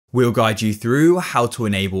We'll guide you through how to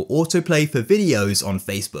enable autoplay for videos on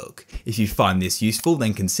Facebook. If you find this useful,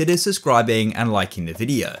 then consider subscribing and liking the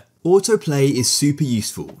video. Autoplay is super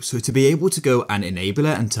useful, so to be able to go and enable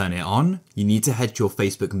it and turn it on, you need to head to your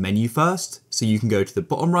Facebook menu first, so you can go to the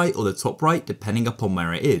bottom right or the top right depending upon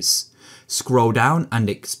where it is. Scroll down and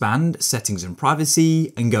expand Settings and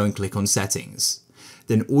Privacy and go and click on Settings.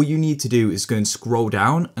 Then all you need to do is go and scroll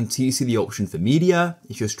down until you see the option for media.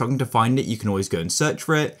 If you're struggling to find it, you can always go and search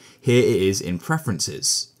for it. Here it is in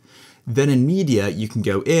Preferences. Then in media, you can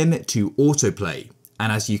go in to autoplay.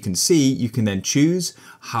 And as you can see, you can then choose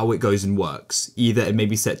how it goes and works. Either it may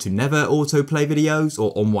be set to never autoplay videos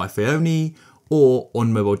or on Wi-Fi only, or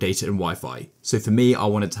on mobile data and Wi-Fi. So for me, I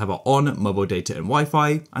wanted to have it on mobile data and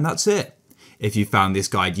Wi-Fi, and that's it. If you found this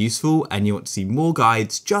guide useful and you want to see more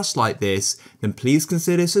guides just like this, then please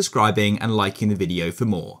consider subscribing and liking the video for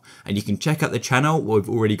more. And you can check out the channel where we've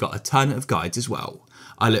already got a ton of guides as well.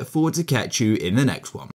 I look forward to catch you in the next one.